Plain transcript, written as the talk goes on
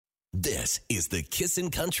This is the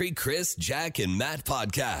Kissin' Country Chris, Jack, and Matt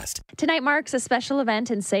podcast. Tonight marks a special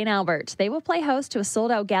event in St. Albert. They will play host to a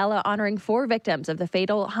sold-out gala honoring 4 victims of the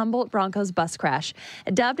fatal Humboldt Broncos bus crash.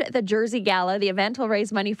 Dubbed the Jersey Gala, the event will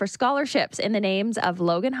raise money for scholarships in the names of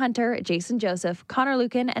Logan Hunter, Jason Joseph, Connor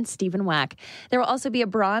Lucan, and Stephen Wack. There will also be a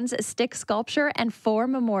bronze stick sculpture and 4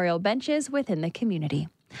 memorial benches within the community.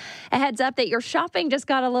 A heads up that your shopping just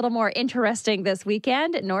got a little more interesting this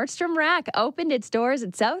weekend. Nordstrom Rack opened its doors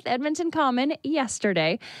at South Edmonton Common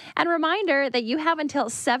yesterday. And a reminder that you have until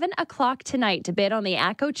 7 o'clock tonight to bid on the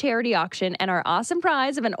ACO charity auction and our awesome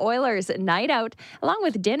prize of an Oilers night out, along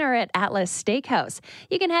with dinner at Atlas Steakhouse.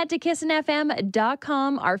 You can head to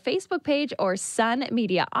kissinfm.com, our Facebook page, or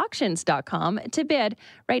sunmediaauctions.com to bid.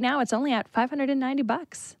 Right now, it's only at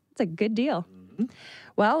 $590. It's a good deal.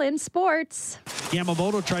 Well, in sports,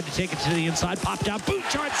 Yamamoto tried to take it to the inside, popped out,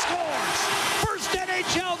 Bouchard scores! First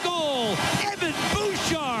NHL goal, Evan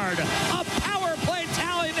Bouchard, a power play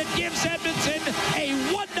tally that gives Edmonton a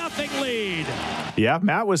 1-0 lead. Yeah,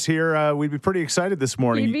 Matt was here. We'd be pretty excited this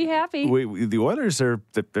morning. you'd be happy. The Oilers they're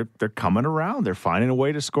coming around. They're finding a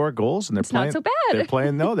way to score goals, and they're playing not so bad. They're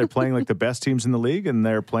playing like the best teams in the league, and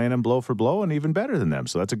they're playing them blow for blow, and even better than them.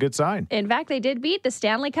 So that's a good sign. In fact, they did beat the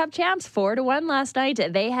Stanley Cup champs 4-1 last night.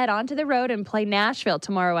 They head onto the road and play Nashville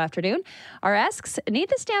tomorrow afternoon. Our Esks need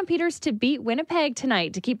the Stampeders to beat Winnipeg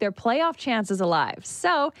tonight to keep their playoff chances alive.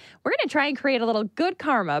 So we're going to try and create a little good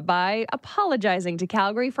karma by apologizing to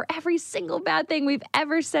Calgary for every single bad thing we've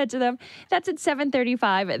ever said to them. That's at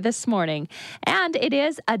 7:35 this morning. And it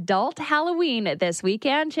is adult Halloween this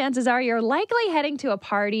weekend. Chances are you're likely heading to a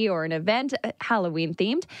party or an event Halloween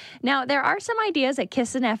themed. Now, there are some ideas at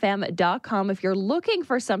kissinfm.com if you're looking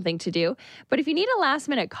for something to do. But if you need a last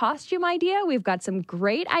minute costume idea, we've got some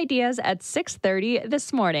great ideas at 6:30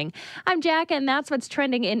 this morning. I'm Jack, and that's what's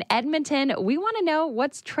trending in Edmonton. We want to know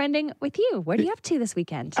what's trending with you. What are you up to this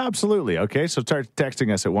weekend? Absolutely. Okay, so start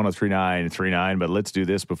texting us at 103939, but let's do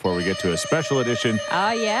this before we get to a special edition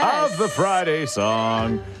of the Friday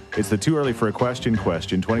song. It's the Too Early for a Question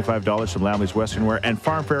question. $25 from Lamley's Western Wear and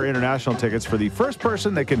Farm Fair International tickets for the first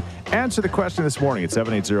person that can answer the question this morning at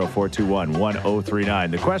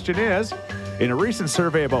 780-421-1039. The question is, in a recent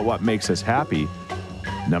survey about what makes us happy,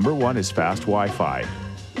 number 1 is fast Wi-Fi.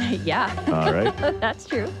 Yeah. All right. That's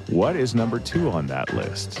true. What is number 2 on that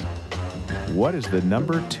list? What is the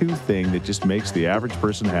number 2 thing that just makes the average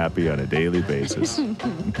person happy on a daily basis? I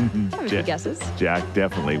have a few guesses. Jack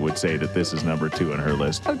definitely would say that this is number 2 on her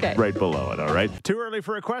list. Okay. Right below it, all right? Too early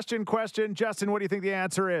for a question. Justin, what do you think the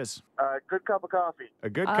answer is? Good cup of coffee. A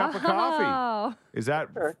good cup of coffee. Is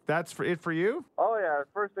that's it for you? Oh, yeah.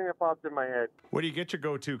 First thing that popped in my head. Where do you get your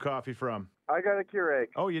go-to coffee from? I got a Keurig.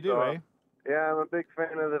 Oh, you do, eh? Yeah, I'm a big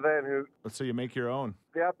fan of the Van Hoot. So you make your own.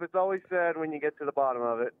 Yep, it's always sad when you get to the bottom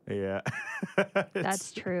of it. Yeah.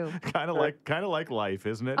 That's true. Kind of like life,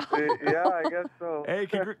 isn't it? Yeah, I guess so. Hey,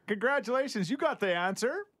 congratulations. You got the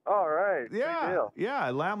answer. All right. Yeah. Big deal. Yeah.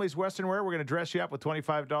 Lamley's Western Wear. We're going to dress you up with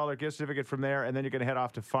 $25 gift certificate from there, and then you're going to head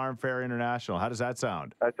off to Farm Fair International. How does that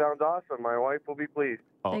sound? That sounds awesome. My wife will be pleased.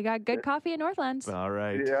 Oh. They got good coffee in Northlands. All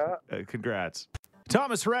right. Yeah. Congrats.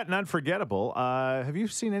 Thomas Rhett and Unforgettable. Have you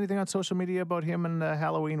seen anything on social media about him and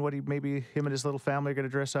Halloween? What him and his little family are going to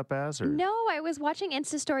dress up as? Or? No, I was watching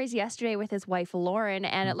Insta stories yesterday with his wife Lauren,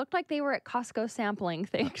 and it looked like they were at Costco sampling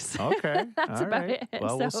things. Okay, That's all about right. it.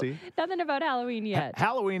 Well, So, we'll see. Nothing about Halloween yet.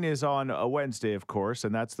 Halloween is on a Wednesday, of course,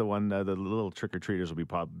 and that's the one the little trick-or-treaters will be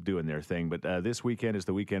doing their thing. But this weekend is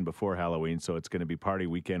the weekend before Halloween, so it's going to be party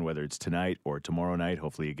weekend, whether it's tonight or tomorrow night.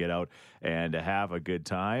 Hopefully you get out and have a good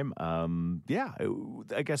time.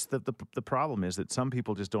 I guess the problem is that some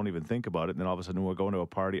people just don't even think about it, and then all of a sudden we're going to a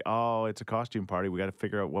party. Oh, it's a costume party. We got to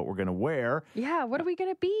figure out what we're going to wear. Yeah, what are we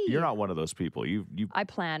going to be? You're not one of those people. I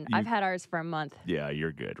plan. I've had ours for a month. Yeah,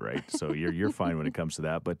 you're good, right? So you're fine when it comes to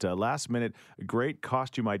that. But last minute, great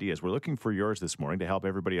costume ideas. We're looking for yours this morning to help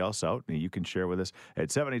everybody else out. And you can share with us at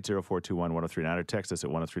 780-421-1039 or text us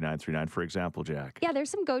at 103939. For example, Jack. Yeah,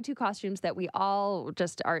 there's some go-to costumes that we all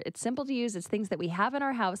just are. It's simple to use. It's things that we have in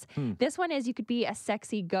our house. This one is you could be a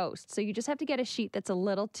sexy ghost. So you just have to get a sheet that's a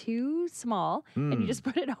little too small and you just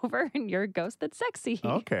put it over and you're a ghost that's sexy.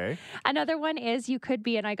 Okay. Another one is you could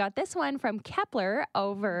be, and I got this one from Kepler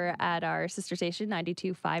over at our sister station,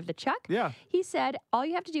 92.5 The Chuck. Yeah. He said, all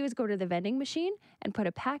you have to do is go to the vending machine and put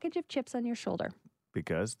a package of chips on your shoulder.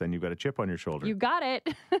 Because then you've got a chip on your shoulder. You got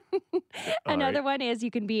it. Another one is you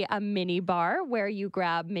can be a mini bar where you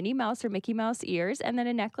grab Minnie Mouse or Mickey Mouse ears and then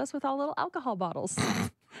a necklace with all little alcohol bottles.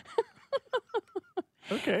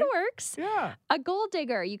 Okay. It works. Yeah. A gold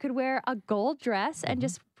digger. You could wear a gold dress and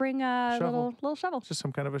just bring a Shovel. little shovel. Just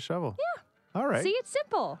some kind of a shovel. Yeah. All right. See, it's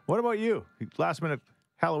simple. What about you? Last minute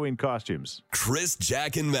Halloween costumes. Chris,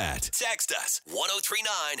 Jack, and Matt. Text us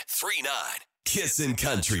 103939. Kissin'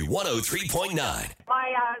 Country 103.9.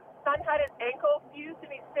 My son had his ankle fused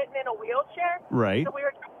and he's sitting in a wheelchair. Right. So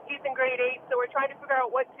he's in grade 8, so we're trying to figure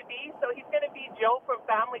out what to be. So he's going to be Joe from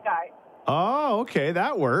Family Guy. Oh, okay.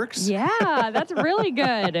 That works. Yeah, that's really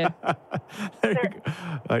good. There you go.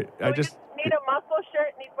 I We just. just need a muscle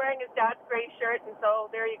shirt, and he's wearing his dad's gray shirt, and so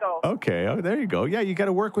there you go. Okay. Oh, there you go. Yeah, you got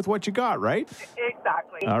to work with what you got, right?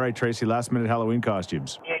 Exactly. All right, Tracy, last minute Halloween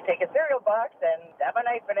costumes. You take a cereal box and stab a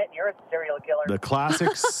knife in it, and you're a serial killer. The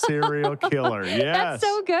classic serial killer. Yes. That's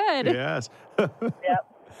so good. Yes. Yep,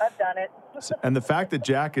 I've done it. And the fact that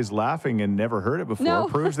Jack is laughing and never heard it before No.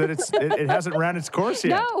 proves that it hasn't ran its course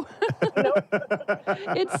yet. No.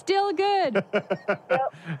 It's still good.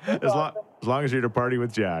 Yep. As long as you're at a party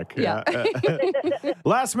with Jack. Yeah.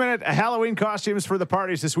 Last minute Halloween costumes for the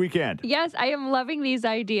parties this weekend. Yes, I am loving these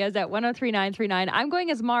ideas at 103939. I'm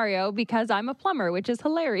going as Mario because I'm a plumber, which is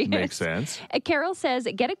hilarious. Makes sense. Carol says,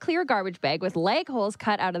 get a clear garbage bag with leg holes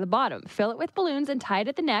cut out of the bottom. Fill it with balloons and tie it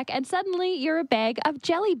at the neck, and suddenly you're a bag of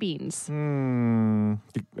jelly beans. I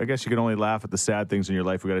guess you can only laugh at the sad things in your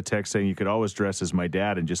life. We got a text saying you could always dress as my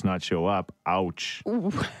dad and just not show up. Ouch.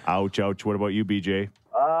 Ouch, ouch. What about you, BJ?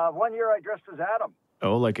 1 year I dressed as Adam.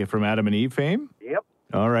 Oh, like from Adam and Eve fame? Yep.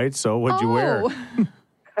 All right. So what'd you wear?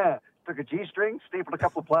 Took a G-string, stapled a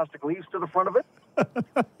couple of plastic leaves to the front of it.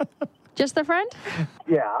 Just the front?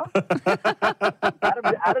 Yeah.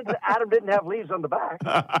 Adam didn't have leaves on the back.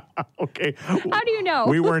 Okay. How do you know?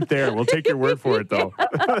 We weren't there. We'll take your word for it, though.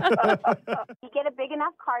 You get a big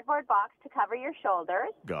enough cardboard box to cover your shoulders.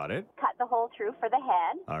 Got it. Cut the hole through for the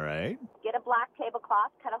head. All right. Get a black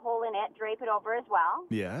tablecloth, cut a hole in it, drape it over as well.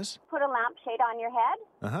 Yes. Put a lampshade on your head.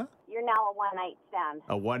 Uh-huh. You're now a one-night stand.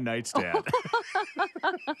 A one-night stand.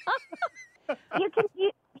 You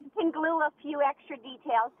can glue a few extra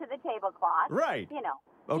details to the tablecloth. Right. You know,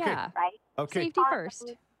 Okay. Yeah. right? Okay. Safety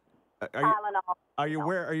first. Tylenol. Are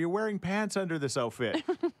you wearing pants under this outfit?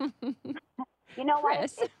 You know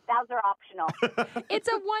Chris. what? Those are optional. It's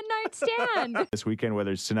a one-night stand. This weekend,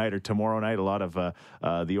 whether it's tonight or tomorrow night, a lot of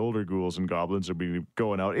the older ghouls and goblins will be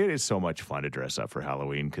going out. It is so much fun to dress up for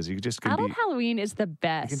Halloween because you just can Adult Halloween is the you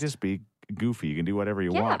best. can just be goofy. You can do whatever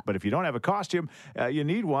you Yeah. want. But if you don't have a costume, you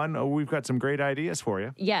need one. We've got some great ideas for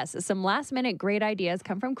you. Yes, some last-minute great ideas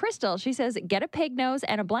come from Crystal. She says, get a pig nose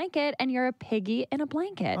and a blanket, and you're a piggy in a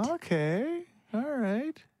blanket. Okay. All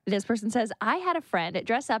right. This person says, I had a friend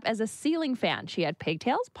dress up as a ceiling fan. She had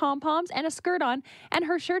pigtails, pom-poms, and a skirt on, and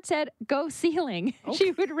her shirt said, go ceiling. She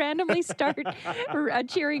would randomly start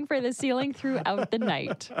cheering for the ceiling throughout the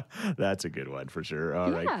night. That's a good one for sure. All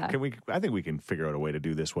right. Yeah. I think we can figure out a way to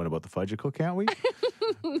do this one about the fudgicle, can't we?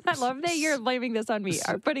 I love that you're blaming this on me,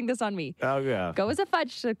 or putting this on me. Oh, yeah. Go as a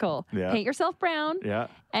fudgicle. Yeah. Paint yourself brown. Yeah.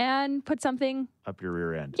 And put something. Up your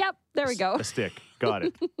rear end. Yep, there we go. A stick. Got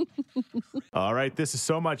it. All right. This is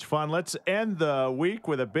so much fun. Let's end the week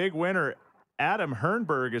with a big winner. Adam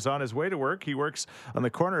Hernberg is on his way to work. He works on the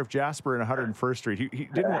corner of Jasper and 101st Street. He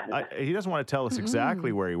doesn't want to tell us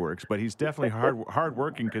exactly where he works, but he's definitely hard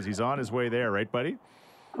working because he's on his way there, right, buddy?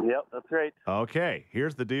 Yep, that's right. Okay,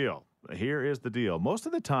 here's the deal. Here is the deal. Most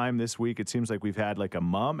of the time this week, it seems like we've had like a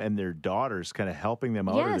mom and their daughters kind of helping them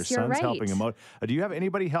out, or their Yes, you're sons right. helping them out. Do you have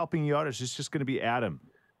anybody helping you out, or is this just going to be Adam?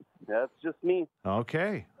 That's just me.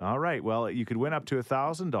 Okay. All right. Well, you could win up to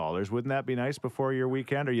 $1,000. Wouldn't that be nice before your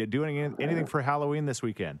weekend? Are you doing anything for Halloween this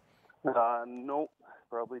weekend? Nope.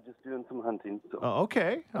 Probably just doing some hunting. So. Oh,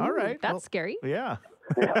 okay. All right. That's Well, scary. yeah.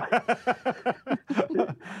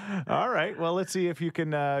 All right. Well, let's see if you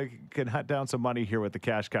can hunt down some money here with the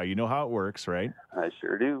cash cow. You know how it works, right? I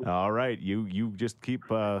sure do. All right. You just keep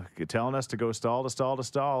telling us to go stall to stall to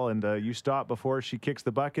stall, and you stop before she kicks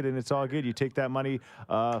the bucket, and it's all good. You take that money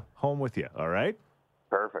home with you. All right?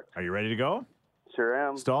 Perfect. Are you ready to go? Sure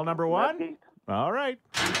am. Stall number one? Lucky. All right.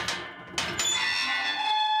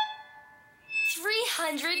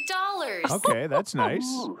 $300. Okay, that's nice.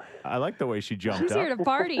 I like the way she jumped She's up. here to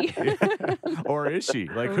party. Or is she?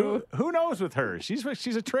 Like who knows with her? She's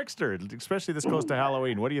a trickster, especially this close to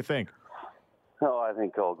Halloween. What do you think? Oh, I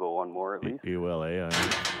think I'll go one more at least. You will, eh?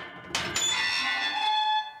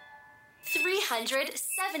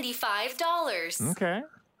 $375. Okay.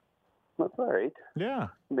 That's all right. Yeah.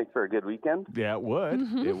 Make for a good weekend. Yeah, it would.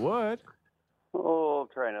 Mm-hmm. It would. Oh, I'll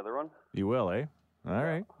try another one. You will, eh? All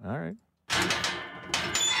right. All right.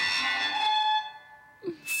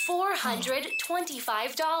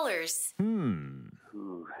 $425.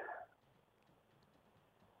 Ooh.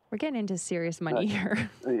 We're getting into serious money here.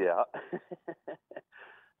 Yeah.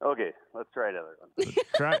 Okay, let's try another one.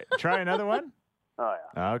 Try another one? Oh,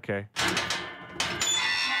 yeah. Okay.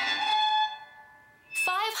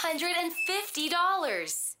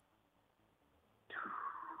 $550.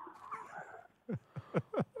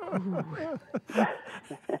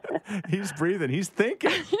 He's breathing. He's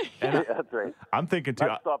thinking. And That's right. I'm thinking too.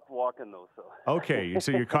 I stopped walking, though, so. Okay,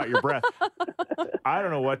 so you caught your breath. I don't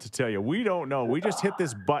know what to tell you. We don't know. We just hit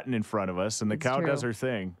this button in front of us, and the cow does her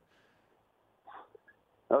thing.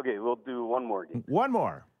 Okay, we'll do one more game. One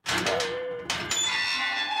more.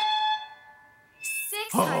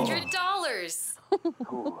 $600.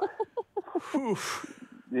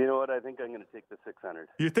 You know what? I think I'm going to take the 600.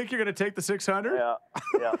 You think you're going to take the 600? Yeah,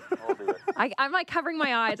 I'll do it. I'm like covering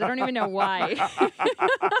my eyes. I don't even know why.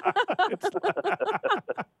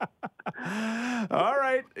 All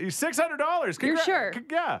right, $600. You're sure?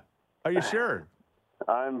 Yeah. Are you sure?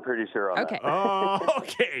 I'm pretty sure on Okay. that. Oh,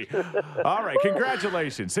 okay. All right.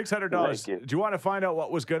 Congratulations. $600. Thank you. Do you want to find out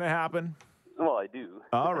what was going to happen? Well, I do.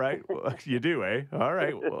 All right. Well, you do, eh? All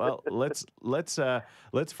right. Well, let's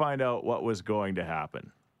find out what was going to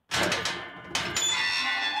happen.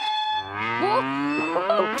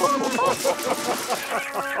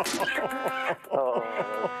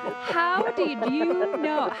 How did you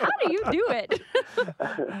know? How do you do it?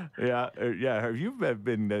 Yeah. Have you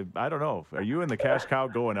been? I don't know. Are you and the cash cow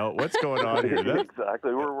going out? What's going on here?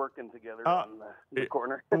 Exactly. We're working together on the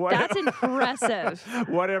corner. That's impressive.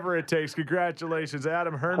 Whatever it takes. Congratulations,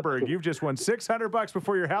 Adam Hernberg. You've just won $600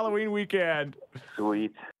 before your Halloween weekend.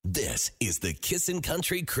 Sweet. This is the Kissin'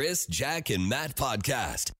 Country Chris, Jack, and Matt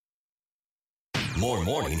podcast. More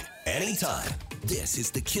morning, anytime. This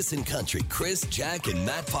is the Kissin' Country Chris, Jack, and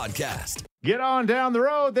Matt podcast. Get on down the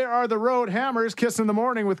road. There are the Road Hammers. Kiss in the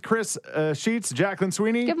Morning with Chris Sheets, Jacqueline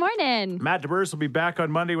Sweeney. Good morning. Matt DeBurse will be back on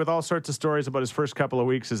Monday with all sorts of stories about his first couple of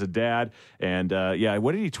weeks as a dad. And,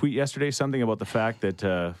 what did he tweet yesterday? Something about the fact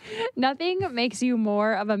that... Nothing makes you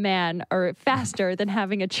more of a man or faster than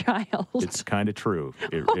having a child. It's kind of true.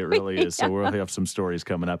 It really is. So we'll have some stories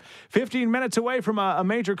coming up. 15 minutes away from a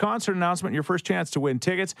major concert announcement, your first chance to win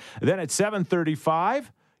tickets. Then at 7:35...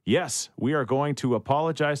 yes, we are going to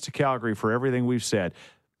apologize to Calgary for everything we've said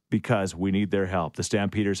because we need their help. The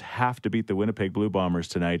Stampeders have to beat the Winnipeg Blue Bombers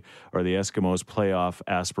tonight, or the Eskimos' playoff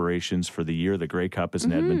aspirations for the year the Grey Cup is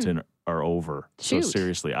in Edmonton are over. Shoot. So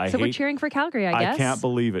seriously, we're cheering for Calgary, I guess. I can't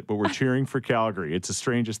believe it, but we're cheering for Calgary. It's the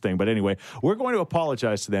strangest thing. But anyway, we're going to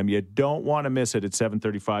apologize to them. You don't want to miss it at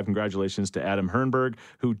 7:35. Congratulations to Adam Hernberg,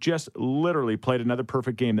 who just literally played another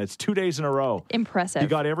perfect game. That's 2 days in a row. Impressive. He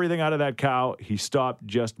got everything out of that cow. He stopped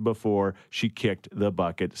just before she kicked the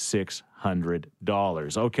bucket.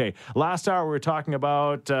 $600. Okay, last hour we were talking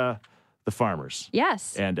about the farmers.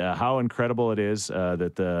 Yes. And how incredible it is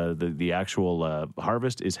that the actual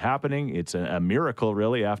harvest is happening. It's a miracle,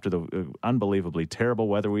 really, after the unbelievably terrible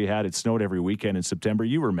weather we had. It snowed every weekend in September.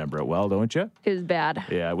 You remember it well, don't you? It was bad.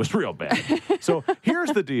 Yeah, it was real bad. So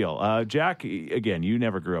here's the deal. Jack, again, you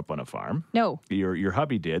never grew up on a farm. No. Your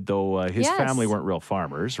hubby did, though his family weren't real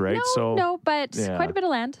farmers, right? No, but quite a bit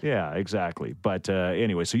of land. Yeah, exactly. But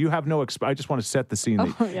anyway, so you have no. I just want to set the scene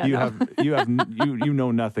that you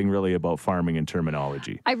know nothing really about farming and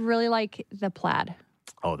terminology. I really like the plaid.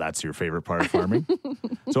 Oh, that's your favorite part of farming?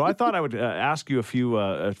 So I thought I would ask you a few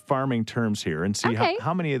farming terms here and see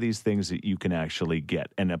how many of these things that you can actually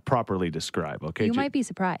get and properly describe. Okay, you might be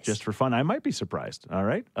surprised. Just for fun, I might be surprised. All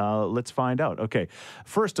right, let's find out. Okay,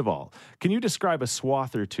 first of all, can you describe a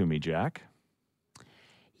swather to me, Jack?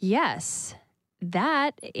 Yes,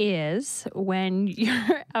 that is when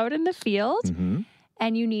you're out in the field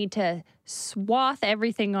and you need to swath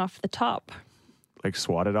everything off the top. Like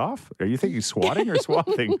swat it off? Are you thinking swatting or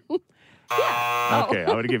swathing? Yeah. Okay, I'm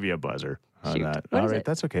going to give you a buzzer on that. What All is right, it?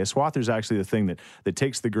 that's okay. A swather is actually the thing that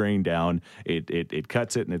takes the grain down, it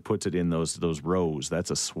cuts it, and it puts it in those rows.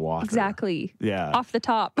 That's a swather. Exactly. Yeah. Off the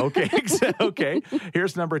top. Okay, okay.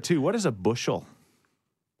 Here's number 2. What is a bushel?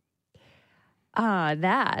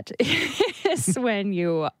 That is when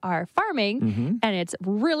you are farming and it's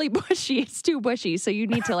really bushy. It's too bushy. So you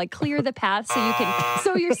need to clear the path so you can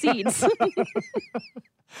sow your seeds.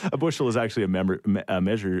 A bushel is actually a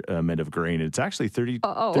measurement of grain. It's actually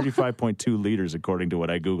 35.2 liters, according to what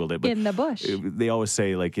I Googled it. But in the bush. They always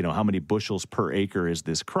say, how many bushels per acre is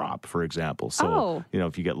this crop, for example. So,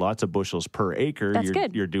 if you get lots of bushels per acre,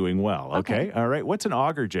 you're doing well. Okay. All right. What's an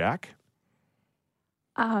auger, Jack?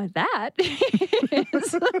 That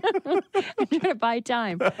is, I'm trying to buy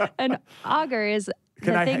time. An auger is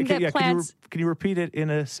the thing that plants. Can you repeat it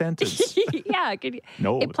in a sentence? Yeah.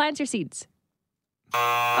 No. It plants your seeds.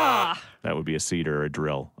 Ah. That would be a seeder or a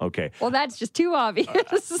drill. Okay. Well, that's just too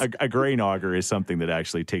obvious. A grain auger is something that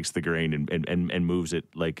actually takes the grain and moves it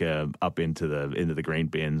like up into the grain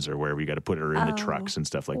bins or wherever you got to put it, or in the trucks and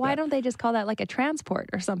stuff like Why that. don't they just call that like a transport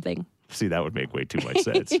or something? See, that would make way too much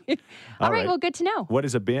sense. All right, well, good to know. What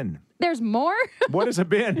is a bin? There's more? What is a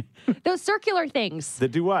bin? Those circular things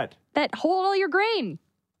That do what? that hold all your grain.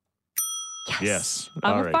 Yes.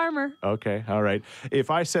 I'm All a right. farmer. Okay. All right. If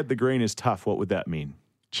I said the grain is tough, what would that mean?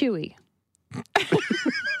 Chewy.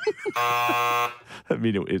 I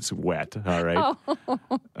mean, it's wet. All right. Oh.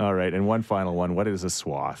 All right. And one final one. What is a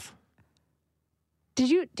swath? Did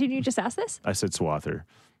you just ask this? I said swather.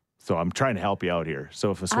 So I'm trying to help you out here.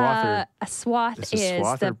 So if a swather. A swath This is is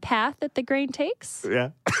swather? the path that the grain takes. Yeah.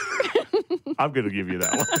 I'm going to give you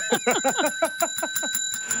that one.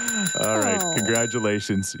 All right. Oh.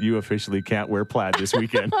 Congratulations. You officially can't wear plaid this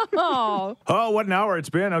weekend. Oh. Oh, what an hour it's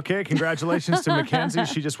been. Okay, congratulations to Mackenzie.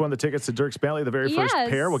 She just won the tickets to Dirks Bentley, the very first Yes.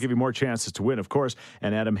 pair. We'll give you more chances to win, of course.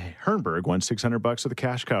 And Adam Hernberg won $600 with the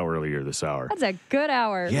cash cow earlier this hour. That's a good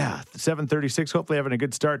hour. Yeah, 7:36. Hopefully having a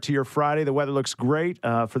good start to your Friday. The weather looks great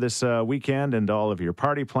for this weekend and all of your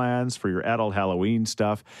party plans for your adult Halloween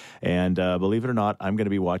stuff. And believe it or not, I'm going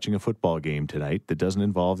to be watching a football game tonight that doesn't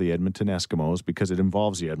involve the Edmonton Eskimos because it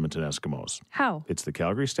involves the Edmonton Eskimos. How? It's the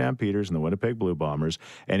Calgary Stampeders and the Winnipeg Blue Bombers.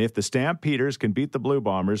 And if the Stampeders can beat the Blue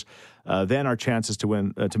Bombers, then our chances to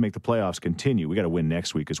win to make the playoffs continue. We got to win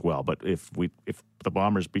next week as well. But if the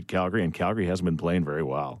Bombers beat Calgary, and Calgary hasn't been playing very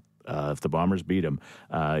well, if the Bombers beat them,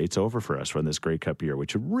 it's over for us from this Grey Cup year,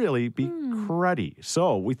 which would really be cruddy.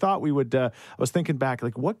 So we thought we would. I was thinking back,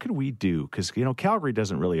 like, what could we do? Because Calgary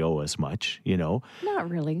doesn't really owe us much. Not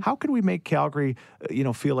really. How could we make Calgary,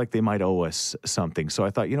 feel like they might owe us something? So I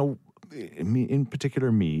thought, me, in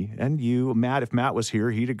particular, me and you, Matt, if Matt was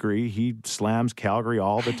here, he'd agree. He slams Calgary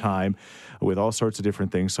all the time with all sorts of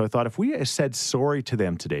different things. So I thought if we said sorry to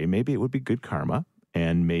them today, maybe it would be good karma.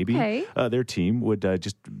 And maybe their team would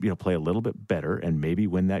just play a little bit better and maybe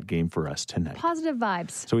win that game for us tonight. Positive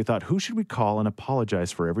vibes. So we thought, who should we call and apologize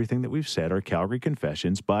for everything that we've said, our Calgary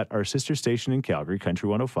Confessions, but our sister station in Calgary, Country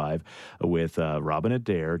 105, with Robin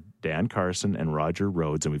Adair, Dan Carson, and Roger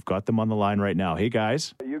Rhodes. And we've got them on the line right now. Hey,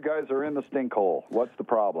 guys. You guys are in the stink hole. What's the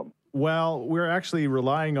problem? Well, we're actually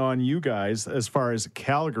relying on you guys, as far as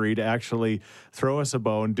Calgary, to actually throw us a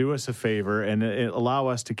bone, do us a favor, and allow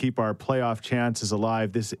us to keep our playoff chances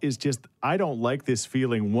alive. This is just, I don't like this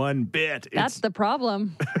feeling one bit. That's the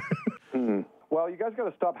problem. Well, you guys got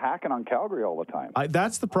to stop hacking on Calgary all the time.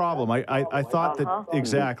 That's the problem. I thought that,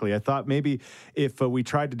 exactly. I thought maybe if we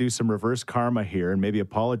tried to do some reverse karma here and maybe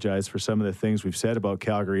apologize for some of the things we've said about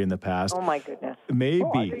Calgary in the past. Oh, my goodness. Maybe.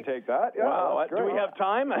 I can take that. Yeah, wow. Do we have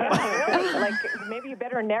time? Like, maybe you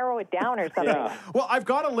better narrow it down or something. Yeah. Well, I've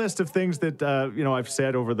got a list of things that, I've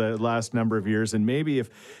said over the last number of years, and maybe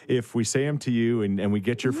if we say them to you and we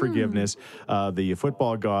get your forgiveness, the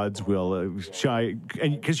football gods will shy,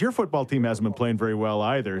 because your football team hasn't been playing very well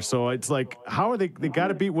either. So it's like, how are they got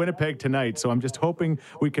to beat Winnipeg tonight. So I'm just hoping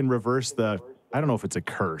we can reverse I don't know if it's a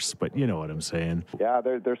curse, but you know what I'm saying. Yeah,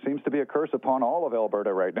 there seems to be a curse upon all of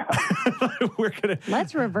Alberta right now.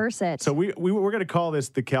 Let's reverse it. So we're going to call this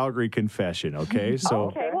the Calgary Confession, okay? So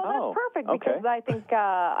Okay, well, that's perfect because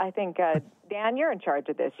I think Dan, you're in charge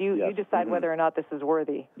of this. You decide whether or not this is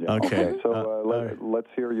worthy. Yeah. Okay. So let's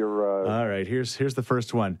hear your... All right, here's the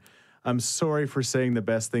first one. I'm sorry for saying the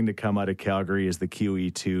best thing to come out of Calgary is the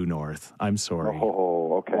QE2 North. I'm sorry.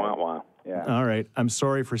 Oh, okay. Wow. Yeah. All right. I'm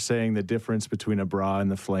sorry for saying the difference between a bra and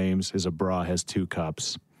the Flames is a bra has 2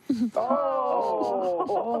 cups. That's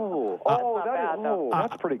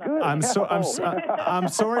pretty good. I'm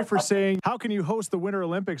sorry for saying, how can you host the Winter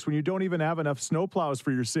Olympics when you don't even have enough snowplows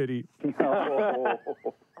for your city? Oh,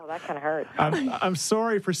 that kind of hurts. I'm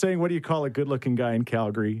sorry for saying, what do you call a good-looking guy in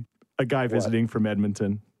Calgary? A guy visiting from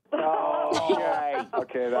Edmonton.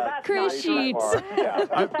 Okay, that's Chris Sheets.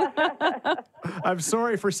 I'm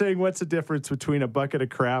sorry for saying, what's the difference between a bucket of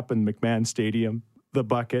crap and McMahon Stadium? The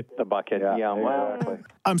bucket. Yeah, well, exactly.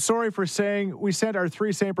 I'm sorry for saying we sent our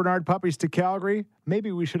 3 St. Bernard puppies to Calgary.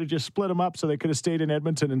 Maybe we should have just split them up so they could have stayed in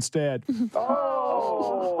Edmonton instead.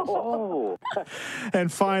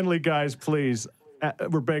 And finally, guys, please,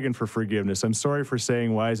 we're begging for forgiveness. I'm sorry for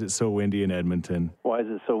saying, why is it so windy in Edmonton? Why is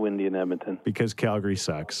it so windy in Edmonton? Because Calgary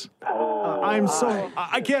sucks. I'm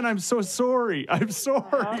so sorry. I'm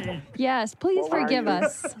sorry. Yes, please forgive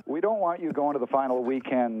us. We don't want you going to the final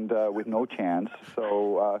weekend with no chance.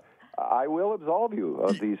 So I will absolve you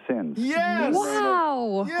of these sins. Yes!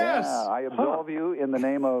 Wow! Yes! Yeah, I absolve you in the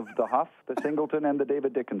name of the Huff, the Singleton, and the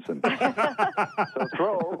David Dickinson. So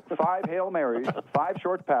throw 5 Hail Marys, 5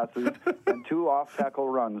 short passes, and 2 off-tackle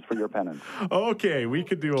runs for your penance. Okay, we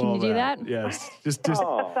could do all you do that? Yes. Just That's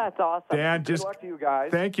awesome. Dan, Good luck to you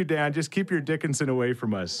guys. thank you, Dan. Just keep your Dickinson away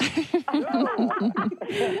from us.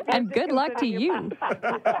 And good luck to you.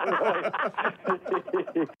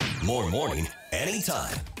 More morning,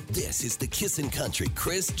 anytime. This is the Kissin' Country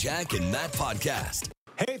Chris, Jack, and Matt podcast.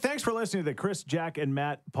 Hey, thanks for listening to the Chris, Jack, and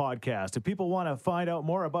Matt podcast. If people want to find out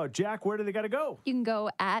more about Jack, where do they got to go? You can go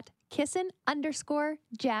at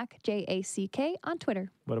Kissin_Jack, Jack, on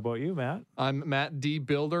Twitter. What about you, Matt? I'm Matt D.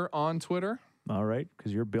 Builder on Twitter. All right,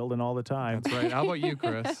 because you're building all the time. That's right. How about you,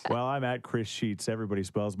 Chris? Well, I'm at Chris Sheets. Everybody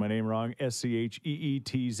spells my name wrong, Scheetz.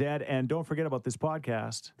 And don't forget about this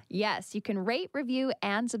podcast. Yes, you can rate, review,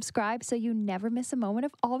 and subscribe so you never miss a moment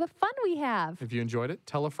of all the fun we have. If you enjoyed it,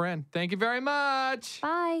 tell a friend. Thank you very much.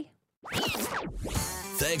 Bye.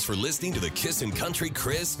 Thanks for listening to the Kissin' Country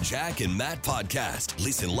Chris, Jack, and Matt podcast.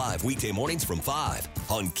 Listen live weekday mornings from 5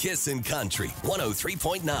 on Kissin' Country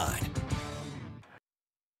 103.9.